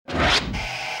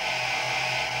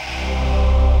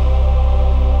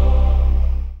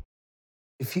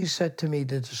If you said to me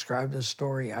to describe the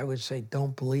story, I would say,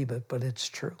 don't believe it, but it's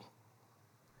true.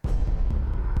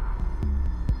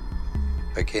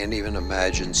 I can't even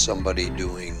imagine somebody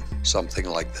doing something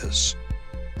like this.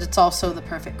 It's also the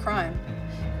perfect crime,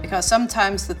 because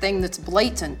sometimes the thing that's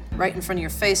blatant right in front of your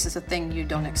face is the thing you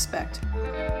don't expect.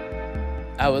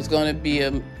 I was going to be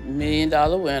 $1 million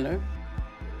winner.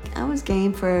 I was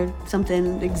game for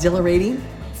something exhilarating.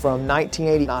 From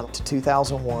 1989 to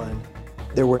 2001,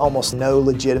 there were almost no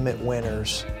legitimate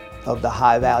winners of the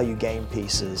high-value game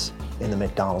pieces in the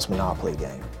McDonald's Monopoly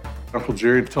game. Uncle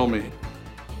Jerry told me,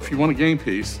 if you want a game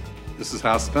piece, this is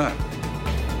how it's done.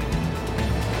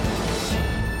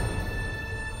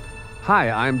 Hi,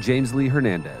 I'm James Lee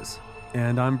Hernandez.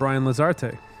 And I'm Brian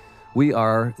Lazarte. We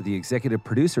are the executive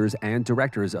producers and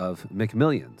directors of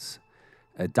McMillions,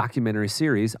 a documentary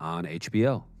series on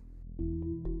HBO.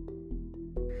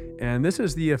 And this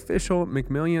is the official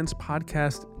McMillions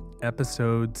podcast,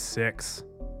 episode 6.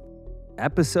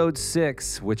 Episode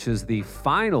 6, which is the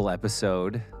final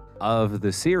episode of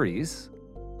the series.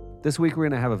 This week we're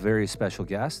going to have a very special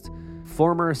guest.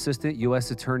 Former Assistant U.S.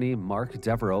 Attorney Mark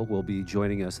Devereaux will be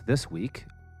joining us this week.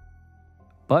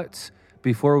 But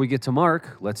before we get to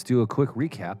Mark, let's do a quick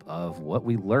recap of what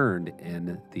we learned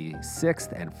in the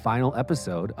 6th and final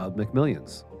episode of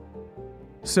McMillions.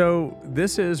 So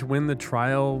this is when the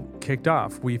trial kicked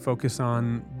off. We focus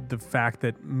on the fact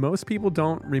that most people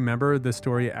don't remember the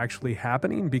story actually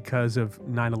happening because of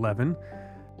 9/11.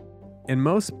 And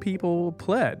most people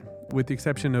pled, with the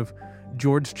exception of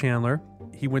George Chandler.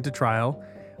 He went to trial.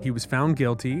 He was found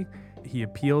guilty. He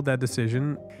appealed that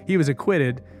decision. He was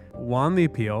acquitted, won the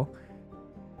appeal.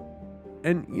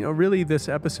 And, really this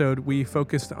episode, we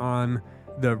focused on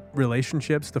the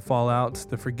relationships, the fallouts,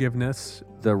 the forgiveness.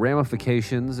 The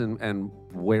ramifications and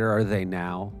where are they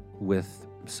now with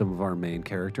some of our main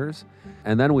characters.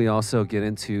 And then we also get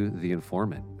into the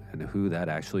informant and who that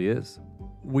actually is.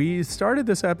 We started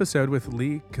this episode with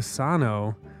Lee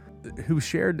Casano, who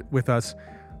shared with us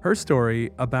her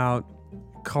story about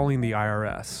calling the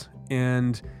IRS.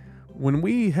 And when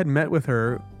we had met with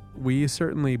her, we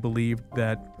certainly believed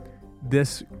that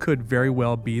this could very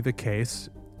well be the case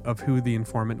of who the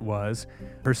informant was.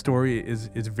 Her story is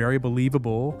very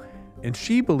believable, and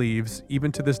she believes,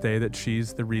 even to this day, that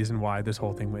she's the reason why this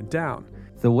whole thing went down.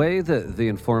 The way that the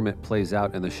informant plays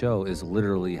out in the show is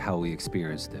literally how we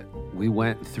experienced it. We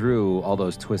went through all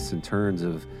those twists and turns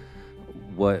of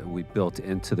what we built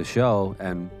into the show,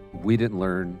 and we didn't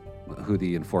learn who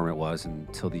the informant was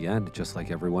until the end, just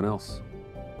like everyone else.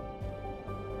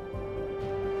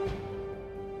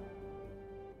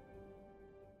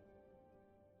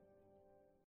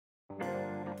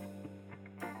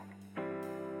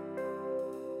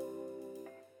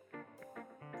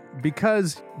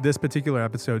 Because this particular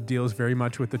episode deals very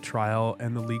much with the trial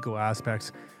and the legal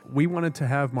aspects, we wanted to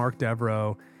have Mark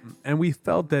Devereaux, and we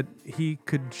felt that he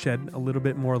could shed a little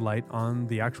bit more light on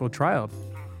the actual trial.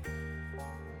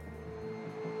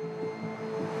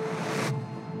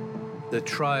 The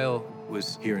trial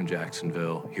was here in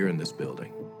Jacksonville, here in this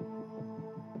building.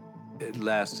 It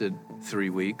lasted 3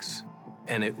 weeks,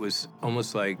 and it was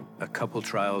almost like a couple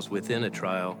trials within a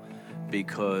trial,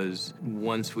 because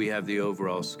once we have the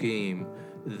overall scheme,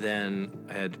 then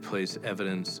I had to place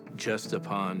evidence just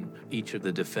upon each of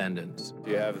the defendants.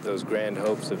 You have those grand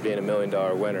hopes of being $1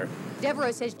 million winner.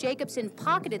 Devereaux says Jacobson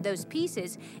pocketed those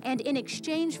pieces and in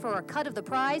exchange for a cut of the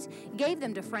prize, gave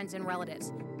them to friends and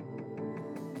relatives.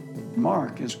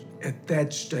 Mark is at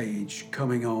that stage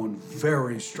coming on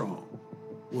very strong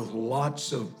with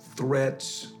lots of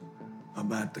threats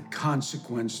about the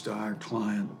consequence to our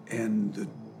client and the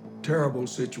terrible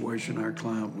situation our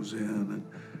client was in and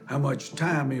how much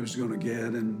time he was going to get,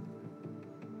 and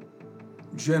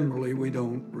generally we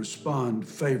don't respond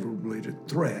favorably to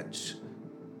threats.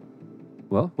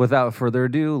 Well, without further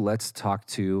ado, let's talk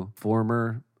to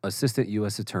former Assistant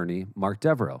U.S. Attorney Mark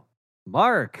Devereaux.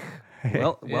 Mark,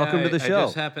 welcome to the show. I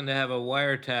just happened to have a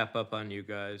wiretap up on you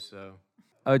guys, so.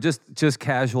 Just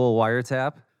casual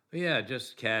wiretap? Yeah,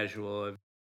 just casual.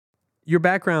 Your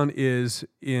background is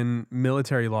in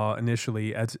military law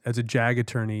initially as a JAG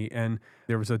attorney, and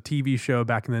there was a TV show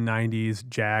back in the 90s,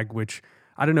 JAG, which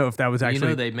I don't know if that was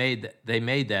actually... they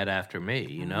made that after me,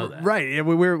 you know that. Right,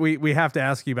 we have to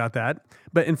ask you about that.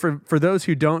 But and for those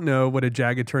who don't know what a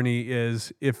JAG attorney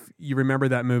is, if you remember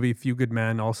that movie, Few Good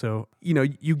Men, also,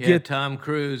 you get... Tom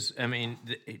Cruise,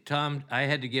 Tom, I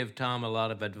had to give Tom a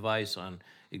lot of advice on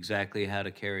exactly how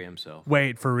to carry himself.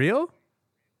 Wait, for real?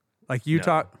 Like you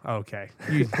talk, okay.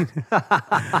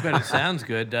 But it sounds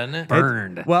good, doesn't it?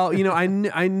 Burned. Well, I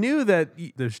knew that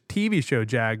the TV show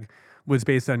JAG was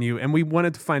based on you, and we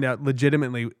wanted to find out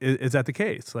legitimately, is that the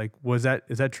case? Like, is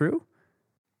that true?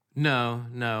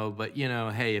 No, but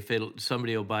hey, if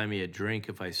somebody will buy me a drink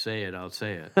if I say it, I'll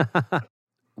say it.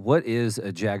 What is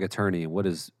a JAG attorney? What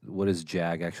does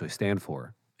JAG actually stand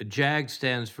for? JAG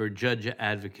stands for Judge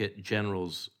Advocate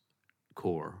General's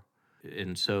Corps.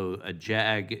 And so a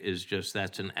JAG is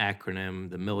that's an acronym.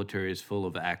 The military is full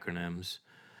of acronyms.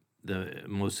 The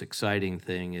most exciting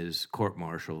thing is court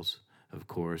martials, of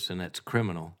course, and that's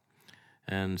criminal.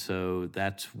 And so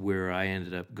that's where I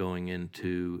ended up going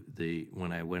into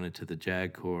when I went into the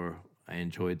JAG Corps. I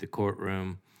enjoyed the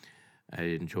courtroom. I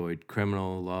enjoyed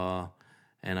criminal law,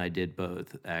 and I did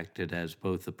both, acted as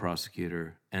both the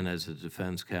prosecutor and as a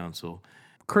defense counsel.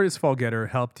 Curtis Fallgetter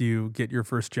helped you get your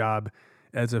first job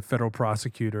as a federal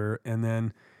prosecutor, and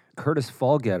then Curtis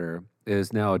Fallgetter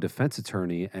is now a defense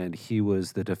attorney, and he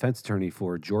was the defense attorney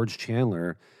for George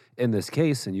Chandler in this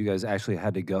case, and you guys actually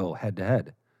had to go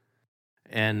head-to-head.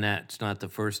 And that's not the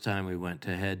first time we went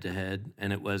to head-to-head,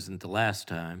 and it wasn't the last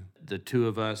time. The two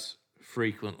of us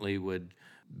frequently would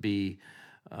be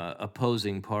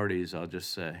opposing parties, I'll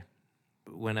just say.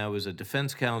 When I was a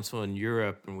defense counsel in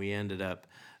Europe, and we ended up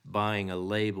buying a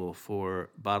label for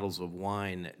bottles of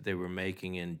wine that they were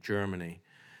making in Germany,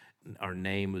 our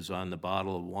name was on the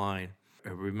bottle of wine. I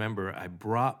remember I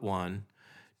brought one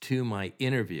to my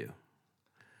interview,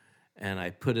 and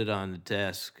I put it on the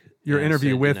desk. Your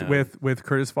interview with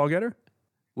Curtis Fallgetter?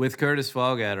 With Curtis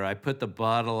Fallgetter. I put the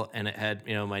bottle, and it had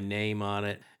my name on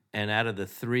it. And out of the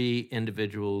three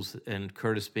individuals, and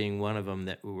Curtis being one of them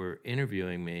that were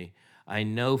interviewing me, I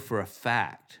know for a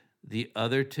fact the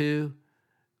other two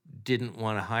didn't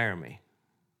want to hire me.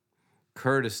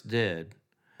 Curtis did.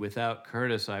 Without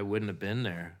Curtis, I wouldn't have been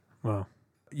there. Wow.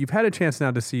 You've had a chance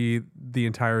now to see the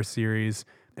entire series,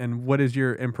 and what is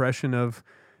your impression of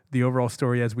the overall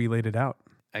story as we laid it out?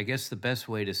 I guess the best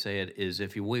way to say it is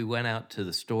we went out to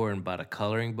the store and bought a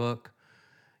coloring book,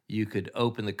 you could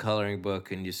open the coloring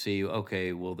book and you see,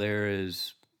 okay, well, there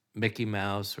is Mickey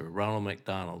Mouse or Ronald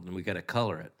McDonald, and we got to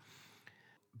color it.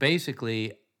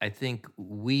 Basically, I think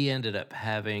we ended up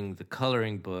having the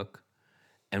coloring book,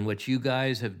 and what you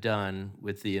guys have done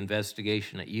with the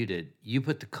investigation that you did, you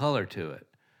put the color to it.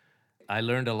 I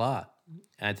learned a lot.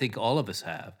 I think all of us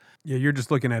have. Yeah, you're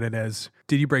just looking at it as,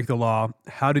 did you break the law?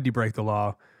 How did you break the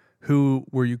law? Who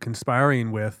were you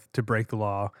conspiring with to break the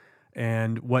law?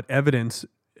 And what evidence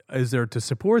is there to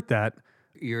support that?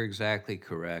 You're exactly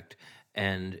correct.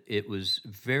 And it was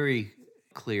very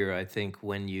clear, I think,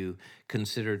 when you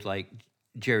considered like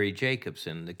Jerry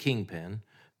Jacobson, the kingpin.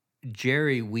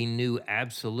 Jerry, we knew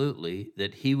absolutely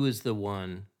that he was the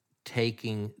one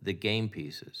taking the game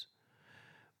pieces.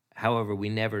 However, we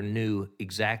never knew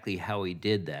exactly how he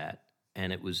did that.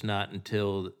 And it was not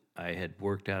until I had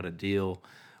worked out a deal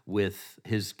with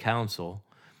his counsel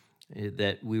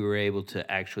that we were able to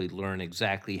actually learn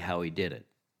exactly how he did it.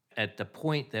 At the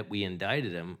point that we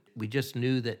indicted him, we just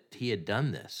knew that he had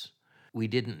done this. We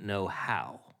didn't know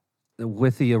how.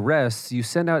 With the arrests, you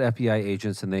send out FBI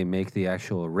agents and they make the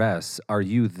actual arrests. Are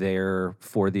you there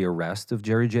for the arrest of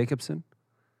Jerry Jacobson?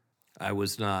 I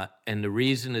was not. And the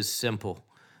reason is simple.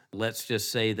 Let's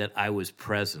just say that I was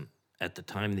present at the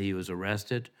time that he was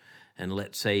arrested, and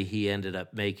let's say he ended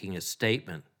up making a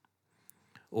statement.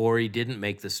 Or he didn't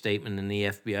make the statement and the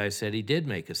FBI said he did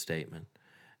make a statement.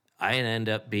 I end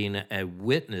up being a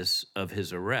witness of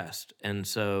his arrest. And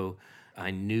so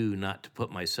I knew not to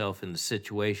put myself in the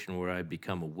situation where I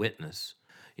become a witness.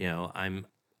 I'm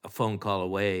a phone call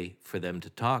away for them to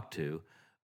talk to.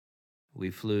 We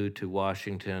flew to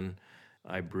Washington.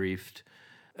 I briefed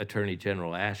Attorney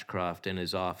General Ashcroft in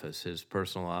his office, his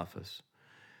personal office.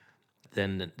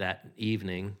 Then that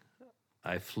evening,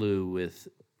 I flew with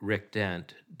Rick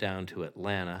Dent down to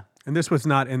Atlanta. And this was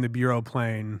not in the Bureau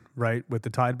plane, right, with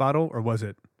the Tide bottle, or was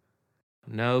it?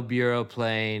 No Bureau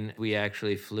plane. We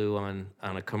actually flew on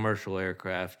a commercial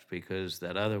aircraft because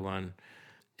that other one,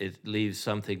 it leaves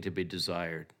something to be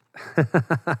desired,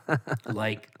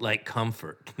 like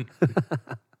comfort.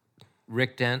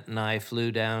 Rick Dent and I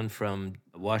flew down from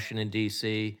Washington,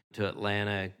 D.C. to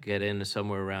Atlanta, get in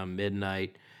somewhere around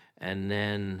midnight, and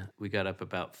then we got up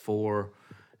about 4:00.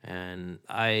 And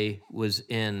I was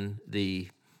in the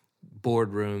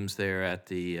boardrooms there at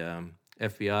the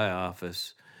FBI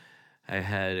office. I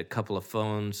had a couple of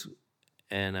phones,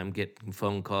 and I'm getting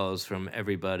phone calls from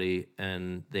everybody,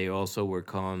 and they also were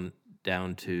calling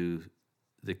down to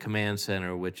the command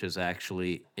center, which is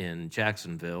actually in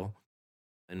Jacksonville.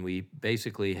 And we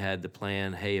basically had the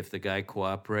plan, hey, if the guy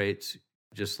cooperates,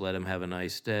 just let him have a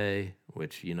nice day,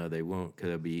 which, they won't because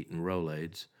they'll be eating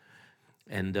Rolaids.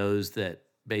 And those that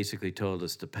basically told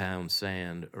us to pound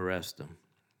sand, arrest them,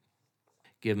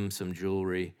 give them some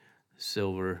jewelry,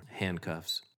 silver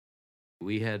handcuffs.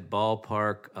 We had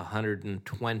ballpark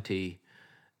 120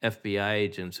 FBI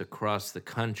agents across the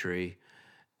country.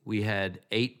 We had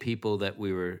 8 people that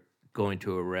we were going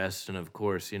to arrest, and of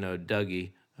course, you know,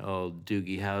 Doogie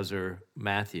Howser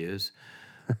Matthews,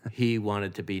 he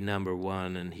wanted to be number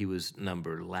 1, and he was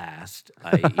number last,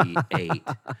 i.e. 8.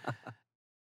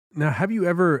 Now, have you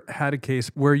ever had a case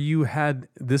where you had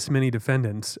this many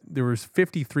defendants? There was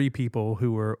 53 people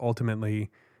who were ultimately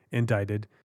indicted.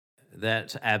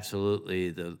 That's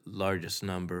absolutely the largest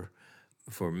number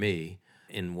for me.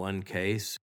 In one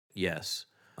case, yes.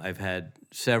 I've had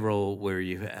several where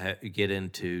you get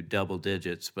into double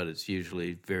digits, but it's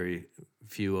usually very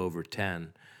few over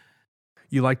 10.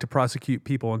 You like to prosecute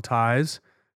people in ties?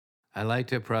 I like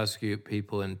to prosecute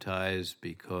people in ties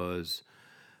because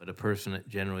a person that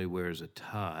generally wears a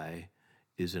tie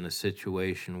is in a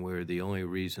situation where the only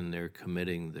reason they're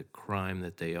committing the crime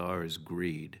that they are is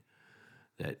greed,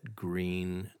 that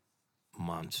green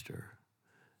monster.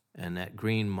 And that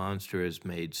green monster has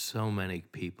made so many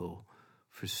people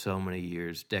for so many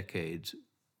years, decades,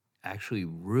 actually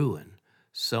ruin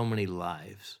so many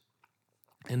lives.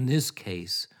 In this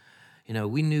case, you know,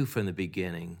 we knew from the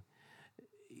beginning,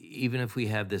 even if we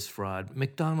have this fraud,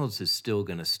 McDonald's is still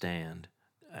going to stand.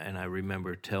 And I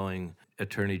remember telling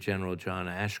Attorney General John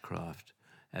Ashcroft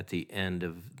at the end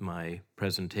of my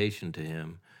presentation to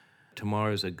him,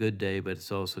 tomorrow's a good day, but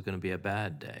it's also going to be a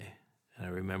bad day. And I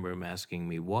remember him asking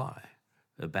me, why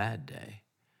a bad day?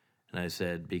 And I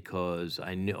said, because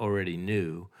I already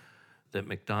knew that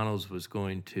McDonald's was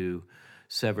going to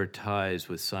sever ties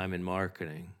with Simon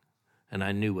Marketing, and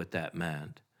I knew what that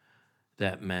meant.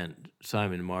 That meant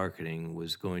Simon Marketing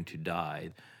was going to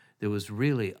die. There was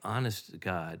really, honest to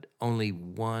God, only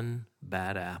one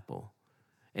bad apple.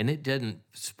 And it didn't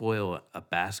spoil a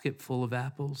basket full of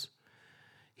apples.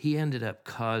 He ended up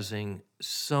causing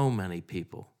so many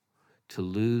people to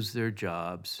lose their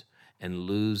jobs and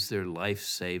lose their life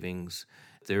savings.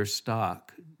 Their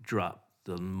stock dropped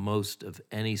the most of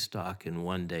any stock in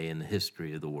one day in the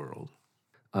history of the world.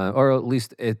 Or at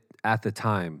least at the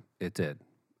time it did.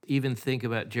 Even think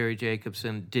about Jerry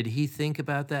Jacobson. Did he think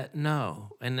about that? No.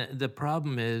 And the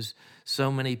problem is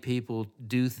so many people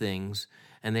do things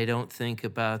and they don't think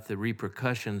about the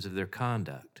repercussions of their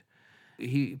conduct.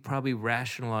 He probably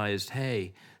rationalized,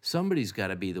 hey, somebody's got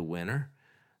to be the winner.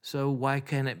 So why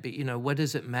can't it be, you know, what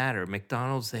does it matter?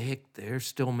 McDonald's, they're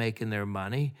still making their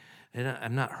money, and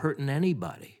I'm not hurting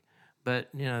anybody. But,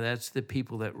 you know, that's the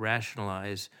people that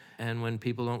rationalize. And when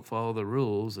people don't follow the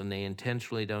rules and they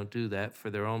intentionally don't do that for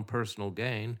their own personal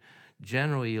gain,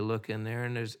 generally you look in there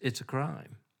and it's a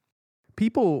crime.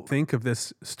 People think of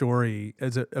this story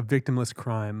as a victimless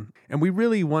crime. And we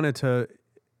really wanted to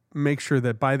make sure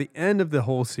that by the end of the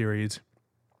whole series,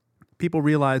 people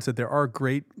realize that there are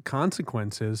great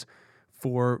consequences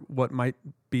for what might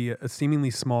be a seemingly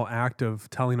small act of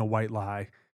telling a white lie.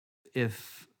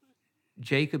 If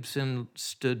Jacobson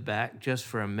stood back just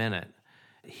for a minute,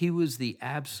 he was the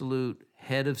absolute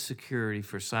head of security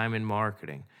for Simon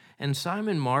Marketing. And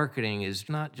Simon Marketing is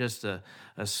not just a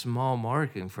small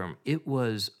marketing firm. It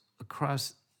was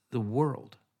across the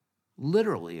world,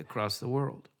 literally across the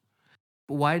world.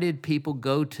 Why did people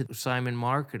go to Simon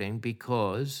Marketing?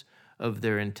 Because of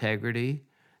their integrity,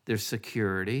 their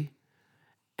security,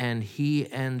 and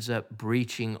he ends up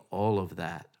breaching all of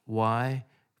that. Why?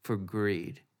 For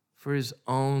greed, for his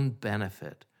own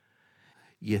benefit.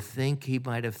 You think he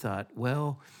might have thought,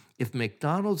 well, if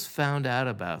McDonald's found out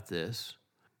about this,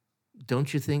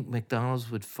 don't you think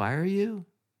McDonald's would fire you?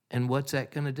 And what's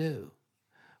that going to do?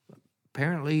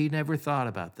 Apparently, he never thought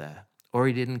about that, or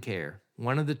he didn't care.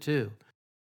 One of the two.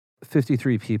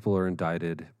 53 people are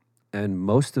indicted, and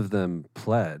most of them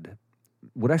pled.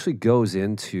 What actually goes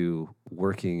into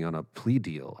working on a plea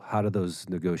deal? How do those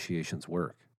negotiations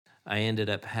work? I ended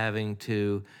up having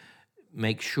to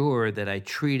make sure that I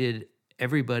treated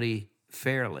everybody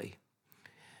fairly.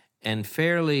 And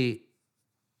fairly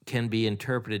can be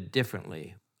interpreted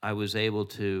differently. I was able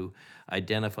to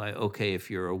identify, okay,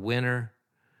 if you're a winner,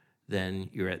 then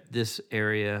you're at this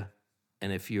area.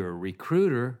 And if you're a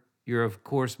recruiter, you're of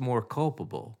course more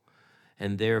culpable.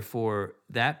 And therefore,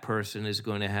 that person is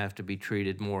going to have to be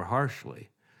treated more harshly.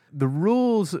 The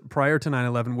rules prior to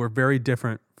 9/11 were very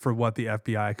different for what the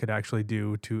FBI could actually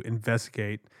do to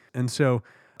investigate. And so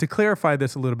to clarify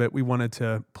this a little bit, we wanted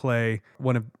to play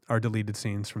one of our deleted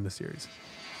scenes from the series.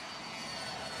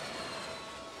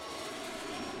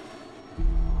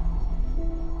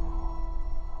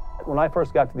 When I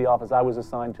first got to the office, I was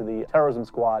assigned to the terrorism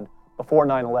squad before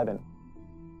 9/11.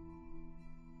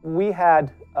 We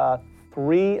had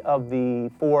 3 of the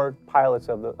 4 pilots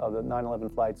of the 9/11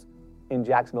 flights in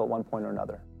Jacksonville at one point or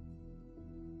another.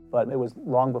 But it was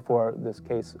long before this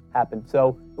case happened.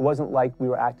 So it wasn't like we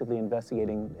were actively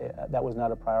investigating. That was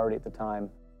not a priority at the time.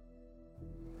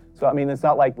 So, I mean, it's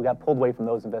not like we got pulled away from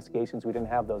those investigations. We didn't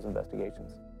have those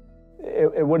investigations.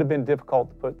 It would have been difficult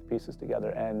to put the pieces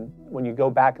together. And when you go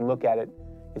back and look at it,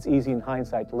 it's easy in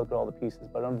hindsight to look at all the pieces.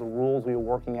 But under the rules we were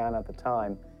working on at the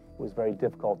time, it was very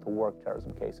difficult to work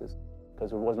terrorism cases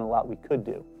because there wasn't a lot we could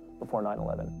do before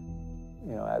 9/11.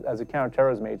 You know, as a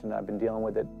counterterrorism agent, I've been dealing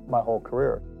with it my whole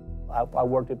career. I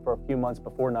worked it for a few months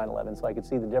before 9/11, so I could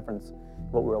see the difference,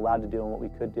 what we were allowed to do and what we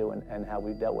could do and how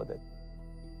we dealt with it.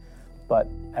 But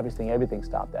everything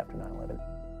stopped after 9/11.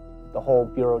 The whole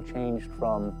Bureau changed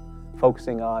from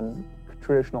focusing on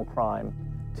traditional crime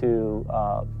to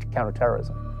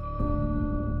counterterrorism.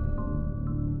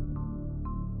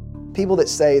 People that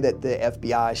say that the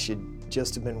FBI should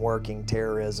just have been working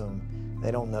terrorism,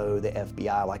 they don't know the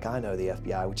FBI like I know the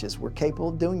FBI, which is we're capable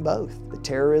of doing both. The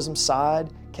terrorism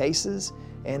side cases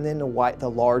and then the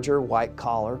larger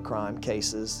white-collar crime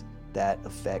cases that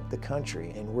affect the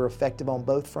country, and we're effective on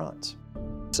both fronts.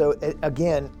 So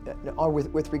again,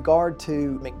 with regard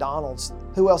to McDonald's,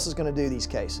 who else is going to do these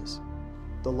cases?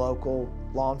 The local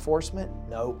law enforcement?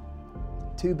 Nope.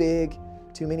 Too big,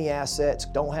 too many assets,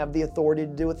 don't have the authority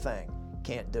to do a thing,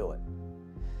 can't do it.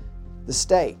 The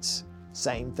states,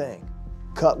 same thing.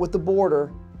 Cut with the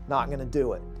border, not going to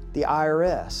do it. The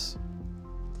IRS,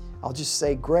 I'll just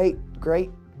say great,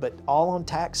 but all on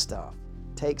tax stuff.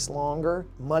 Takes longer.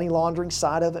 Money laundering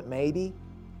side of it, maybe.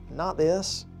 Not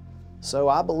this. So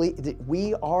I believe that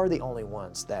we are the only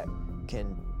ones that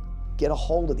can get a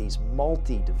hold of these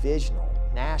multi-divisional,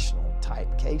 national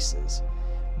type cases,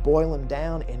 boil them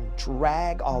down and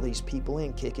drag all these people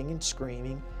in kicking and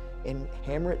screaming and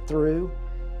hammer it through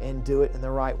and do it in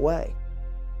the right way.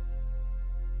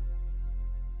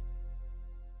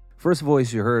 First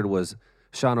voice you heard was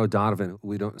Sean O'Donovan.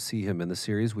 We don't see him in the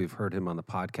series. We've heard him on the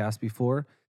podcast before.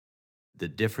 The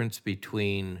difference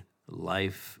between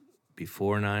life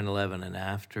before 9/11 and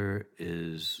after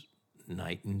is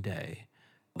night and day.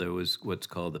 There was what's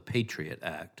called the Patriot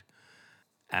Act.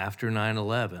 After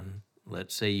 9/11,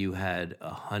 let's say you had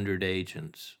 100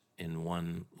 agents in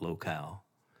one locale.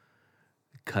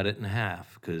 Cut it in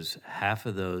half, because half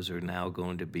of those are now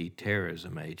going to be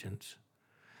terrorism agents.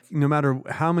 No matter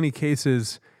how many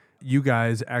cases you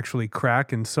guys actually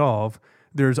crack and solve,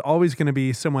 there's always going to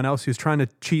be someone else who's trying to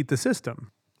cheat the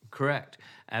system. Correct.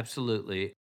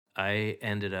 Absolutely. I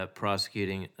ended up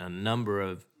prosecuting a number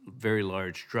of very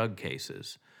large drug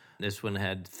cases. This one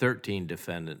had 13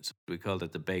 defendants. We called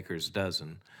it the baker's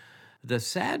dozen. The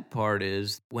sad part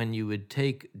is when you would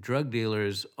take drug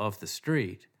dealers off the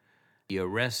street, you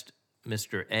arrest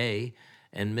Mr. A,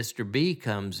 and Mr. B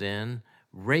comes in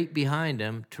right behind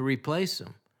him to replace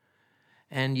him.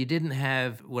 And you didn't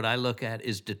have what I look at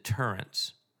is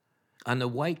deterrence. On the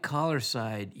white-collar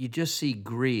side, you just see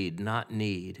greed, not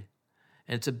need.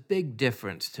 And it's a big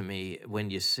difference to me when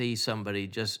you see somebody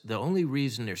just, the only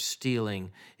reason they're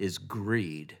stealing is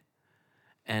greed.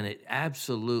 And it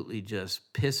absolutely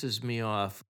just pisses me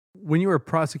off. When you were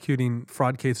prosecuting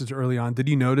fraud cases early on, did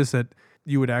you notice that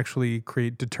you would actually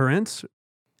create deterrence?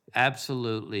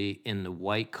 Absolutely. In the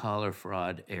white-collar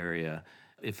fraud area,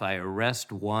 if I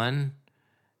arrest one,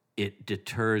 it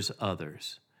deters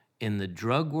others. In the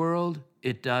drug world,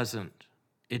 it doesn't.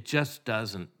 It just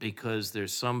doesn't, because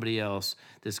there's somebody else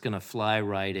that's going to fly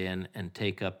right in and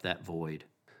take up that void.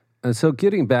 And so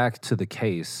getting back to the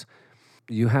case,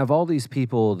 you have all these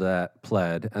people that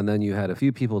pled, and then you had a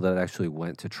few people that actually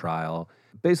went to trial.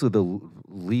 Basically, the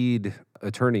lead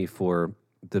attorney for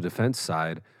the defense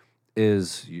side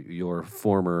is your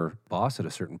former boss at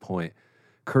a certain point,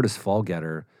 Curtis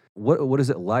Fallgetter. What is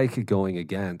it like going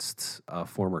against a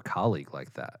former colleague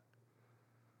like that?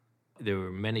 There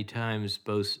were many times,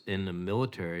 both in the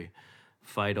military,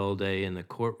 fight all day in the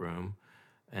courtroom,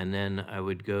 and then I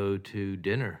would go to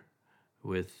dinner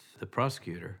with the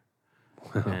prosecutor.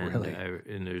 And, really?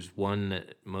 And there's one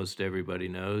that most everybody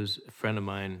knows, a friend of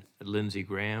mine, Lindsey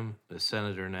Graham, a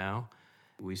senator now.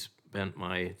 We spent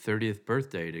my 30th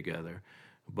birthday together.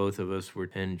 Both of us were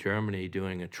in Germany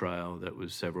doing a trial that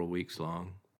was several weeks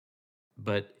long.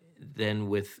 But then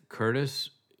with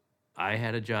Curtis, I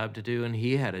had a job to do and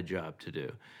he had a job to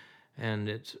do. And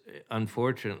it's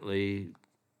unfortunately,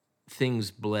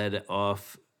 things bled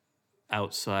off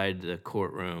outside the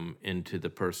courtroom into the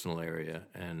personal area,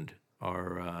 and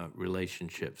our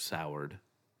relationship soured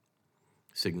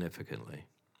significantly.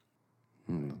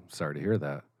 Sorry to hear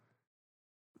that.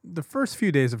 The first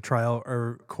few days of trial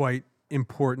are quite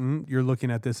important. You're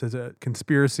looking at this as a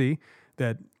conspiracy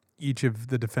that each of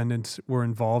the defendants were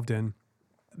involved in.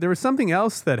 There was something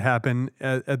else that happened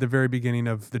at the very beginning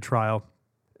of the trial.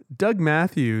 Doug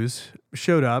Matthews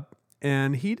showed up,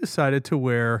 and he decided to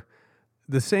wear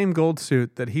the same gold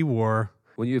suit that he wore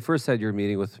when you first had your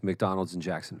meeting with McDonald's in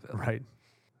Jacksonville. Right.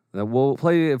 Now we'll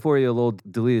play for you a little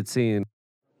deleted scene.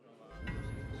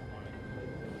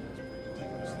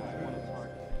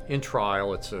 In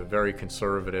trial, it's a very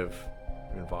conservative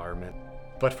environment.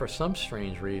 But for some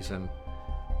strange reason,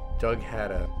 Doug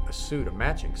had a suit, a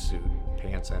matching suit,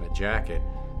 pants and a jacket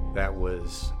that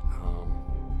was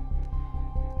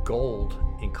gold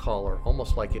in color,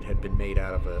 almost like it had been made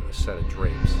out of a set of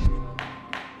drapes.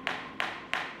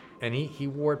 And he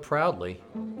wore it proudly.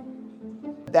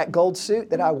 That gold suit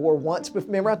that I wore once,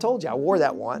 remember I told you I wore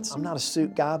that once. I'm not a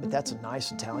suit guy, but that's a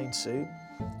nice Italian suit.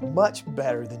 Much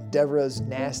better than Devereaux'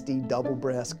 nasty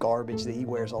double-breast garbage that he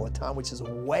wears all the time, which is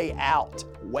way out,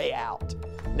 way out.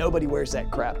 Nobody wears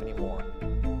that crap anymore.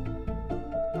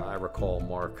 I recall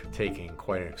Mark taking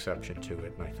quite an exception to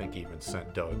it, and I think even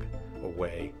sent Doug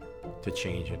away to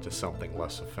change it to something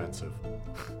less offensive.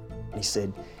 He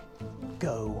said,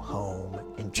 go home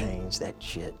and change that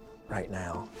shit right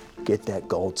now. Get that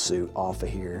gold suit off of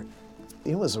here.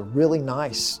 It was a really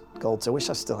nice gold suit. I wish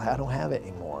I still had. I don't have it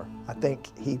anymore. I think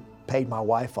he paid my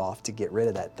wife off to get rid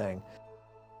of that thing.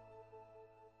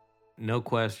 No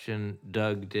question,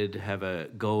 Doug did have a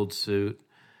gold suit.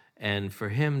 And for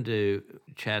him to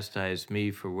chastise me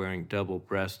for wearing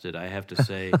double-breasted, I have to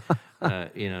say,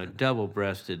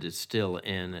 double-breasted is still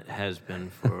in. It has been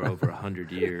for over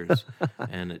 100 years,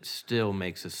 and it still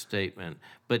makes a statement.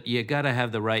 But you got to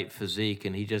have the right physique,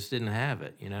 and he just didn't have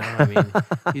it, I mean,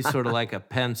 he's sort of like a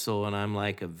pencil, and I'm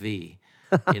like a V.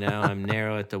 I'm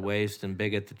narrow at the waist and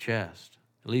big at the chest.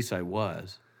 At least I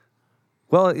was.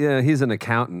 Well, yeah, he's an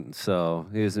accountant, so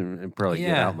he doesn't probably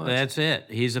get out much. Yeah, that's it.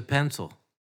 He's a pencil.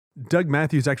 Doug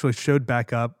Matthews actually showed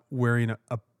back up wearing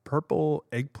a purple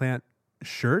eggplant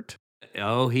shirt.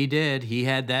 Oh, he did. He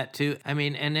had that too. I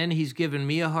mean, and then he's given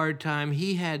me a hard time.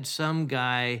 He had some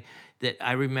guy that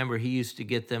I remember he used to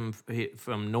get them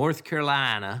from North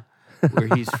Carolina, where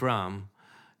he's from.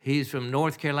 He's from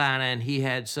North Carolina, and he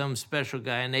had some special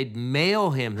guy, and they'd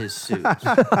mail him his suits.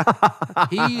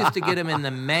 He used to get them in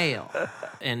the mail,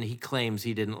 and he claims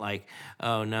he didn't like,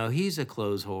 oh, no, he's a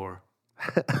clothes whore.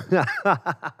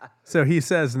 So he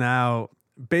says now,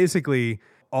 basically,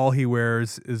 all he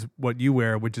wears is what you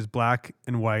wear, which is black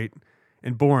and white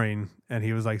and boring. And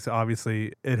he was like, so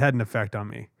obviously, it had an effect on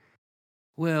me.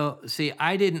 Well, see,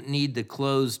 I didn't need the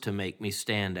clothes to make me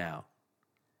stand out.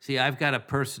 See, I've got a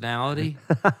personality,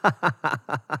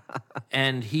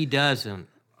 and he doesn't,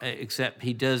 except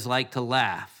he does like to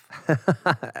laugh.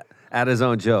 At his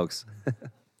own jokes.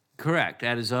 Correct,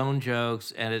 at his own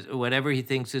jokes, and whatever he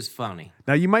thinks is funny.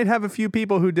 Now, you might have a few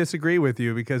people who disagree with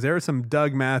you because there are some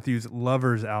Doug Matthews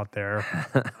lovers out there.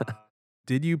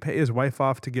 Did you pay his wife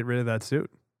off to get rid of that suit?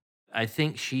 I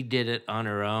think she did it on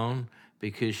her own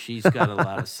because she's got a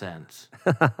lot of sense.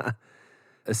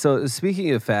 So, speaking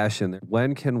of fashion,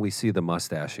 when can we see the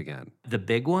mustache again? The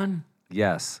big one?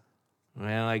 Yes.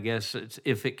 Well, I guess it's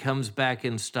if it comes back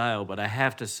in style, but I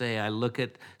have to say, I look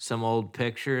at some old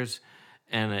pictures,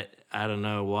 and I don't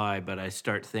know why, but I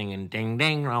start thinking, ding,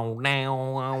 ding, wow,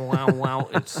 wow, wow, wow.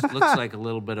 It looks like a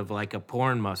little bit of like a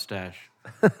porn mustache.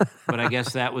 But I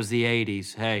guess that was the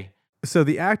 80s. Hey. So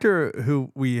the actor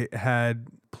who we had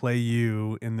play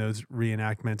you in those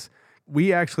reenactments,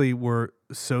 we actually were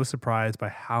so surprised by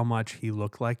how much he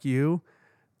looked like you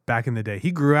back in the day.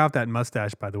 He grew out that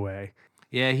mustache, by the way.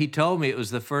 Yeah, he told me it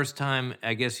was the first time,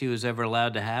 I guess, he was ever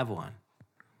allowed to have one.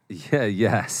 Yeah,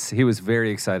 yes. He was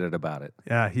very excited about it.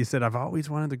 Yeah, he said, I've always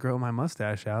wanted to grow my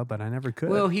mustache out, but I never could.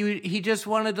 Well, he just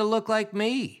wanted to look like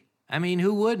me. I mean,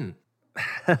 who wouldn't?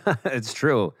 It's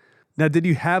true. Now, did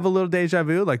you have a little deja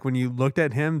vu, like when you looked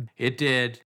at him? It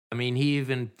did. I mean, he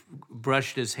even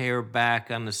brushed his hair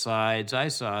back on the sides. I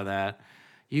saw that.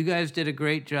 You guys did a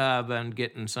great job on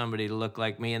getting somebody to look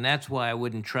like me, and that's why I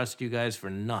wouldn't trust you guys for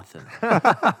nothing.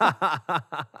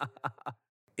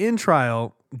 In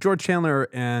trial, George Chandler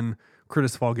and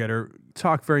Curtis Fallgetter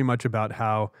talk very much about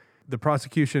how the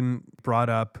prosecution brought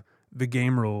up the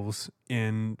game rules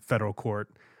in federal court,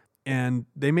 and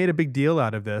they made a big deal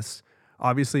out of this.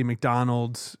 Obviously,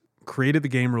 McDonald's created the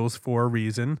game rules for a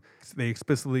reason. They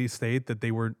explicitly state that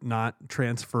they were not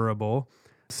transferable.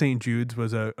 St. Jude's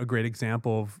was a great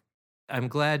example of... I'm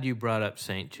glad you brought up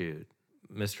St. Jude.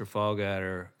 Mr.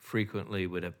 Fallgetter frequently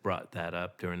would have brought that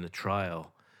up during the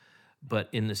trial. But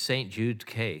in the St. Jude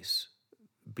case,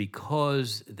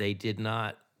 because they did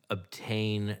not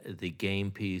obtain the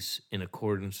game piece in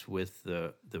accordance with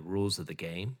the rules of the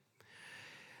game.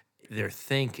 They're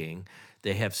thinking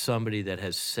they have somebody that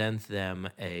has sent them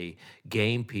a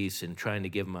game piece and trying to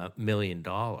give them $1 million.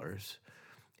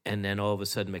 And then all of a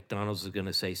sudden McDonald's is going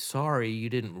to say, sorry, you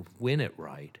didn't win it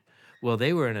right. Well,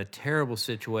 they were in a terrible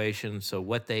situation. So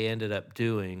what they ended up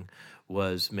doing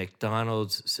was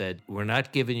McDonald's said, we're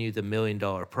not giving you the $1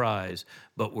 million prize,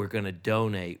 but we're going to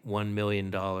donate $1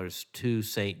 million to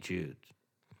St. Jude's.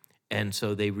 And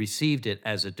so they received it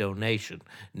as a donation,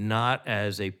 not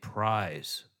as a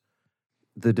prize.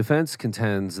 The defense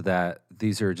contends that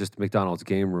these are just McDonald's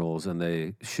game rules and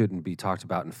they shouldn't be talked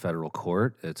about in federal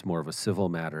court. It's more of a civil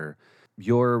matter.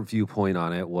 Your viewpoint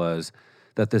on it was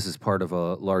that this is part of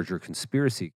a larger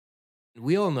conspiracy.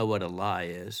 We all know what a lie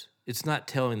is. It's not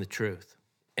telling the truth.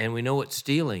 And we know what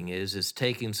stealing is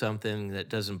taking something that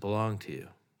doesn't belong to you.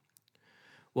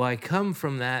 Well, I come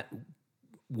from that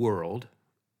world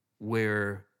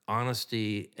where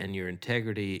honesty and your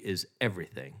integrity is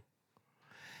everything.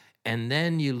 And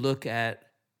then you look at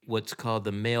what's called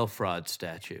the mail fraud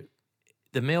statute.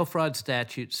 The mail fraud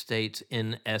statute states,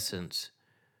 in essence,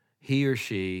 he or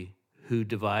she who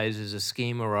devises a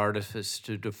scheme or artifice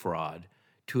to defraud,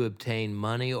 to obtain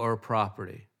money or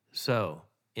property. So,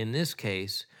 in this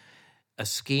case, a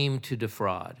scheme to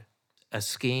defraud. A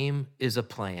scheme is a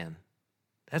plan.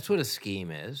 That's what a scheme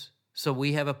is. So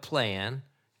we have a plan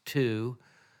to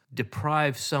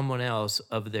deprive someone else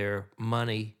of their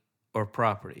money or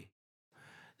property.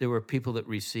 There were people that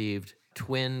received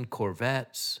twin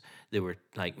Corvettes. There were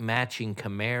like matching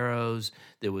Camaros.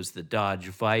 There was the Dodge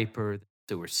Viper.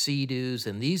 There were Sea-Doos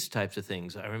and these types of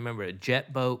things. I remember a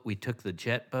jet boat. We took the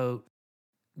jet boat.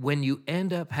 When you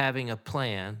end up having a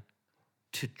plan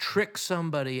to trick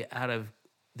somebody out of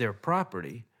their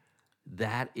property,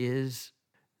 that is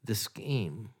the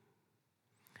scheme.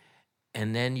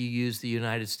 And then you use the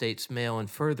United States mail in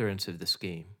furtherance of the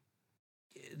scheme.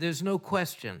 There's no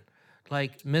question.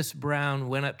 Like Miss Brown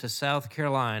went up to South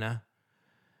Carolina,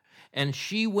 and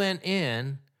she went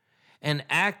in and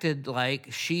acted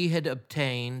like she had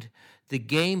obtained the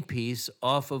game piece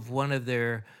off of one of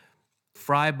their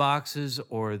fry boxes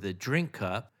or the drink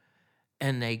cup,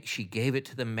 and she gave it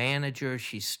to the manager.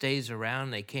 She stays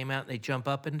around. They came out and they jump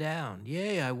up and down.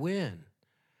 Yay, I win.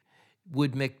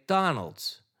 Would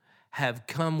McDonald's have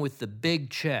come with the big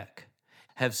check,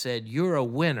 have said, you're a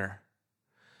winner,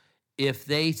 if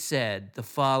they said the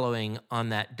following on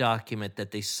that document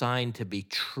that they signed to be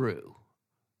true?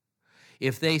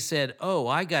 If they said, oh,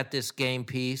 I got this game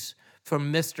piece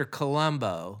from Mr.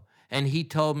 Colombo, and he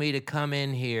told me to come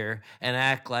in here and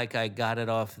act like I got it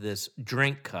off this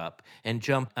drink cup and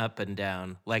jump up and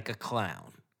down like a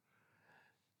clown,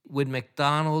 would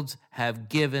McDonald's have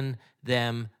given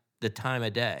them the time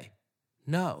of day?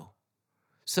 No.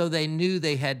 So they knew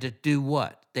they had to do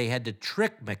what? They had to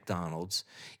trick McDonald's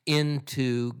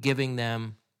into giving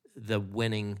them the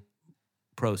winning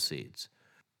proceeds.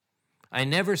 I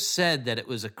never said that it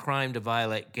was a crime to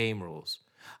violate game rules.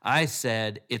 I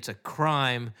said it's a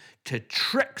crime to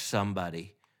trick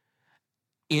somebody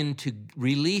into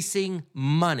releasing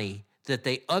money that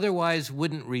they otherwise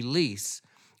wouldn't release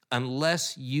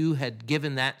unless you had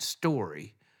given that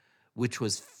story, which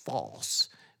was false.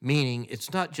 Meaning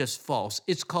it's not just false,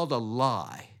 it's called a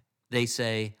lie. They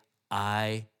say,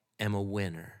 I am a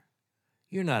winner.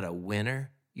 You're not a winner,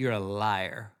 you're a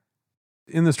liar.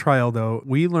 In this trial, though,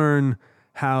 we learn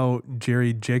how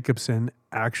Jerry Jacobson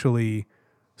actually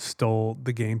stole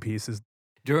the game pieces.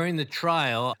 During the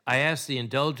trial, I asked the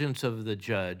indulgence of the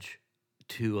judge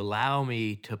to allow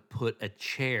me to put a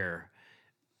chair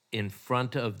in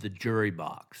front of the jury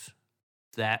box.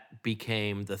 That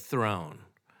became the throne.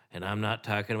 And I'm not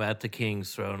talking about the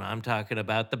king's throne. I'm talking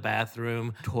about the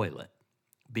bathroom toilet,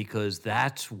 because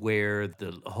that's where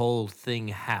the whole thing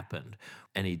happened.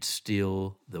 And he'd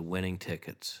steal the winning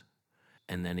tickets.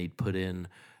 And then he'd put in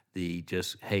the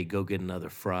just, hey, go get another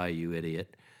fry, you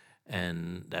idiot.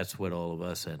 And that's what all of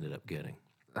us ended up getting.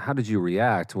 How did you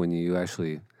react when you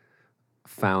actually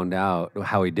found out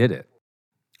how he did it?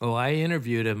 Oh, I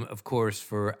interviewed him, of course,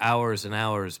 for hours and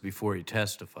hours before he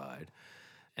testified.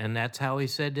 And that's how he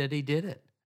said that he did it.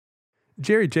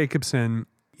 Jerry Jacobson,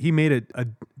 he made a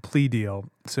plea deal.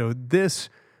 So this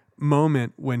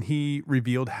moment when he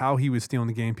revealed how he was stealing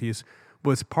the game piece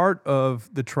was part of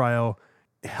the trial,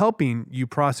 helping you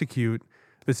prosecute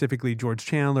specifically George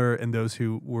Chandler and those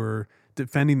who were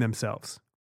defending themselves.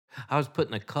 I was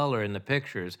putting a color in the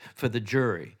pictures for the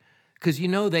jury because,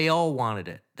 they all wanted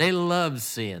it. They loved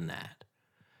seeing that.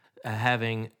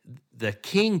 Having the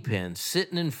kingpin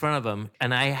sitting in front of them,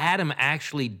 and I had him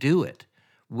actually do it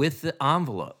with the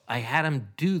envelope. I had him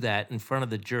do that in front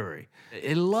of the jury.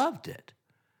 They loved it.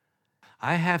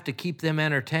 I have to keep them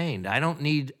entertained. I don't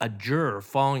need a juror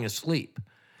falling asleep.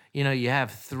 You know, you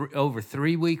have over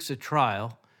 3 weeks of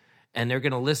trial, and they're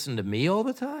going to listen to me all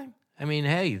the time? I mean,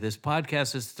 hey, this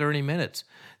podcast is 30 minutes.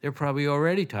 They're probably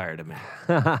already tired of me.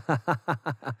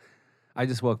 I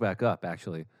just woke back up,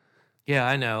 actually. Yeah,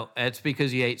 I know. It's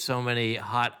because you ate so many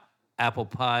hot apple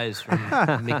pies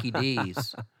from Mickey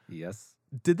D's. Yes.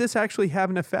 Did this actually have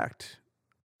an effect?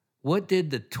 What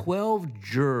did the 12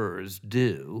 jurors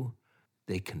do?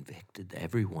 They convicted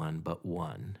everyone but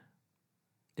one.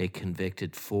 They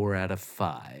convicted 4 out of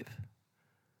 5.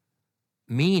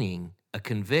 Meaning, a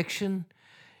conviction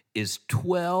is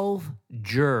 12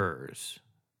 jurors.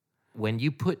 When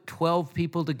you put 12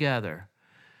 people together,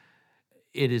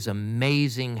 it is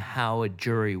amazing how a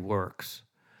jury works.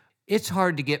 It's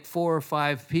hard to get 4 or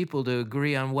 5 people to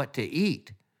agree on what to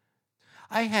eat.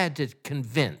 I had to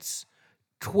convince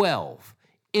 12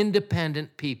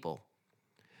 independent people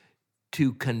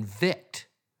to convict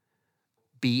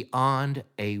beyond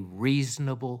a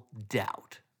reasonable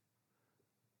doubt.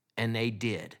 And they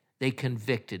did. They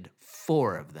convicted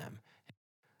 4 of them.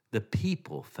 The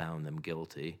people found them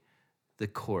guilty. The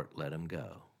court let them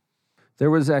go. There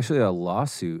was actually a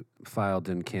lawsuit filed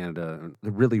in Canada,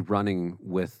 really running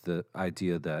with the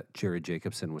idea that Jerry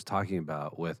Jacobson was talking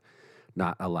about, with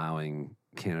not allowing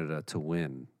Canada to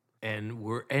win. And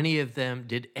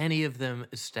did any of them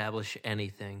establish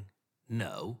anything?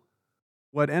 No.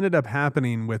 What ended up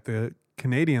happening with the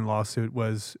Canadian lawsuit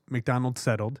was McDonald's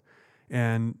settled,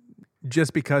 and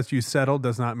just because you settled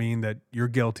does not mean that you're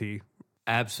guilty.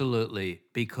 Absolutely,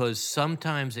 because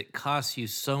sometimes it costs you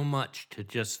so much to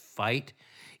just fight.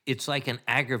 It's like an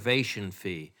aggravation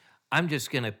fee. I'm just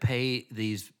going to pay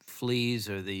these fleas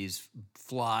or these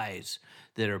flies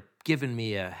that are giving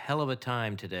me a hell of a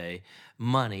time today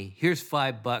money. Here's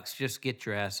 $5. Just get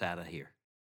your ass out of here.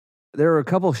 There are a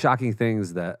couple shocking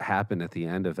things that happen at the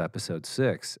end of episode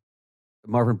 6.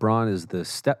 Marvin Braun is the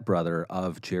stepbrother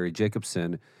of Jerry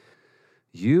Jacobson.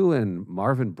 You and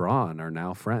Marvin Braun are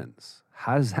now friends.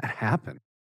 How does that happen?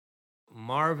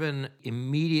 Marvin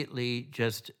immediately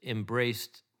just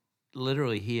embraced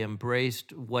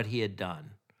what he had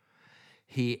done.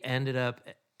 He ended up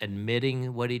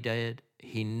admitting what he did.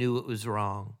 He knew it was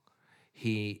wrong.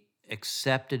 He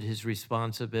accepted his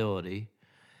responsibility.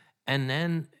 And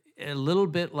then, a little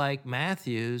bit like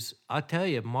Matthews, I'll tell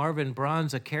you, Marvin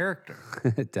Braun's a character.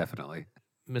 Definitely.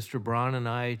 Mr. Braun and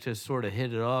I just sort of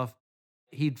hit it off.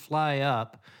 He'd fly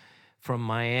up from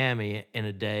Miami in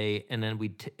a day, and then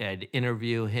I'd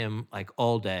interview him like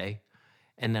all day,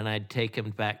 and then I'd take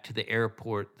him back to the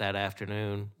airport that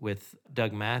afternoon with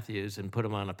Doug Matthews and put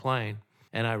him on a plane.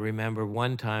 And I remember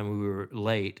one time we were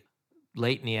late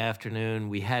in the afternoon.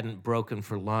 We hadn't broken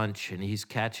for lunch, and he's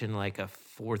catching like a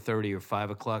 4:30 or 5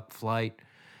 o'clock flight.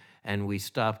 And we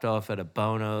stopped off at a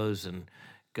Bono's and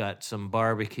got some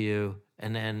barbecue.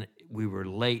 And then we were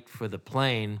late for the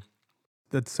plane.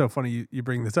 That's so funny you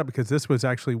bring this up, because this was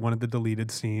actually one of the deleted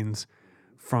scenes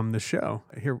from the show.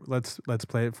 Here, let's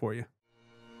play it for you.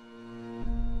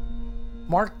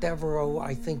 Mark Devereaux,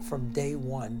 I think from day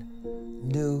one,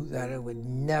 knew that I would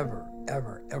never,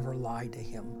 ever, ever lie to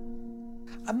him.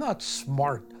 I'm not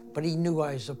smart, but he knew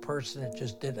I was a person that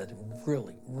just did a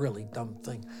really, really dumb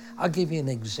thing. I'll give you an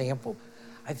example.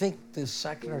 I think the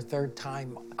second or third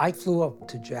time, I flew up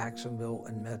to Jacksonville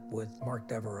and met with Mark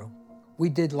Devereaux. We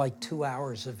did like 2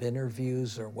 hours of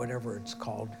interviews or whatever it's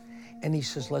called. And he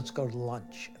says, let's go to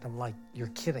lunch. And I'm like, you're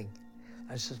kidding.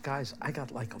 I said, guys, I got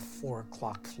like a 4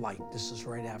 o'clock flight. This is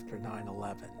right after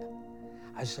 9/11.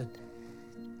 I said,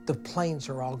 the planes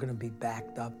are all going to be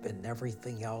backed up and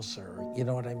everything else, or you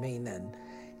know what I mean? And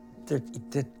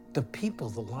the people,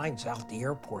 the lines out the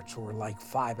airports were like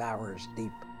 5 hours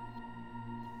deep.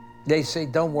 They say,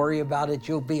 don't worry about it,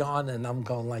 you'll be on. And I'm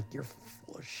going like, you're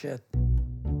full of shit.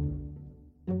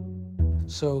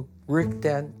 So Rick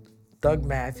Dent, Doug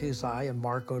Matthews, I, and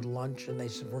Mark go to lunch, and they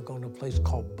said, we're going to a place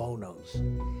called Bono's,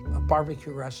 a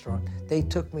barbecue restaurant. They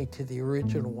took me to the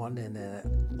original one in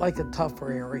like a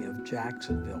tougher area of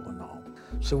Jacksonville and all.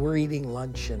 So we're eating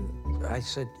lunch, and I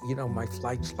said, you know, my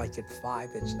flight's like at 5,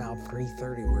 it's now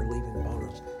 3:30, we're leaving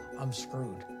Bono's. I'm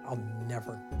screwed. I'll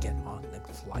never get on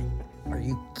the flight. Are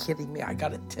you kidding me? I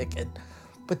got a ticket,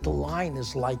 but the line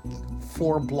is like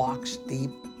 4 blocks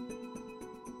deep.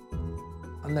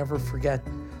 I'll never forget,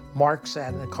 Mark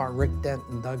sat in the car, Rick Dent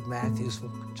and Doug Matthews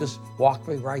just walked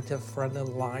me right to the front of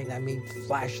the line. I mean,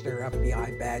 flashed their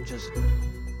FBI badges.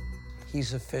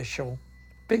 He's official.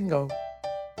 Bingo.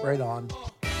 Right on.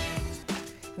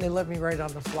 And they let me right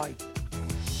on the flight.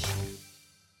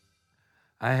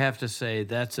 I have to say,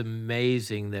 that's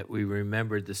amazing that we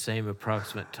remembered the same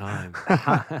approximate time.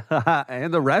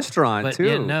 And the restaurant, But too.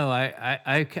 yeah, no,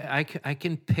 I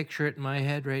can picture it in my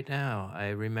head right now. I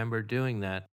remember doing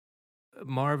that.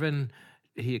 Marvin,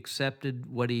 he accepted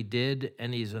what he did,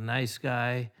 and he's a nice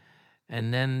guy.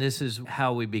 And then this is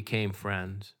how we became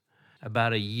friends.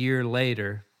 About a year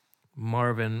later,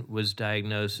 Marvin was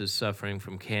diagnosed as suffering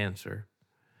from cancer.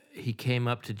 He came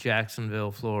up to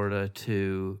Jacksonville, Florida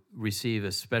to receive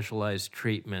a specialized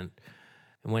treatment.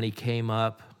 And when he came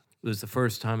up, it was the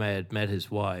first time I had met his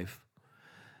wife.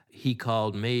 He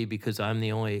called me because I'm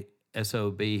the only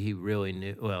SOB he really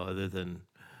knew, well, other than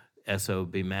S.A.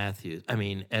 Matthews.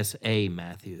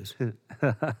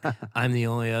 I'm the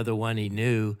only other one he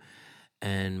knew.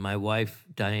 And my wife,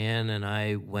 Diane, and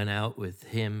I went out with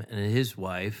him and his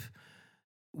wife.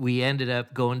 We ended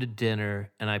up going to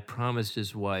dinner, and I promised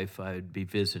his wife I would be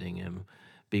visiting him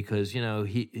because, you know,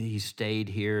 he stayed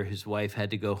here. His wife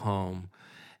had to go home.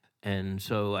 And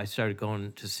so I started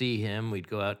going to see him. We'd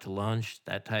go out to lunch,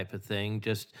 that type of thing.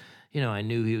 Just, you know, I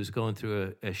knew he was going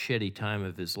through a shitty time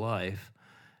of his life.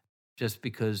 Just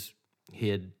because he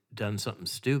had done something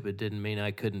stupid didn't mean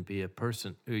I couldn't be a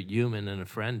human and a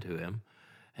friend to him.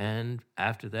 And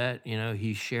after that, you know,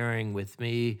 he's sharing with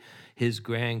me his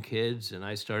grandkids, and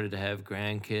I started to have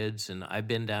grandkids. And I've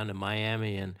been down to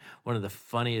Miami, and one of the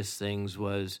funniest things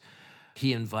was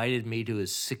he invited me to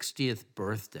his 60th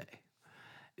birthday.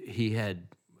 He had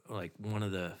like one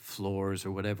of the floors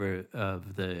or whatever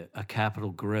of a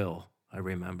Capitol Grill, I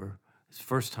remember. It's the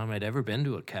first time I'd ever been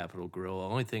to a Capitol Grill. The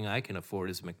only thing I can afford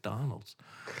is McDonald's.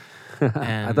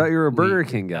 I thought you were a Burger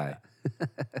King guy.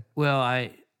 Well,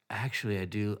 I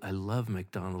do. I love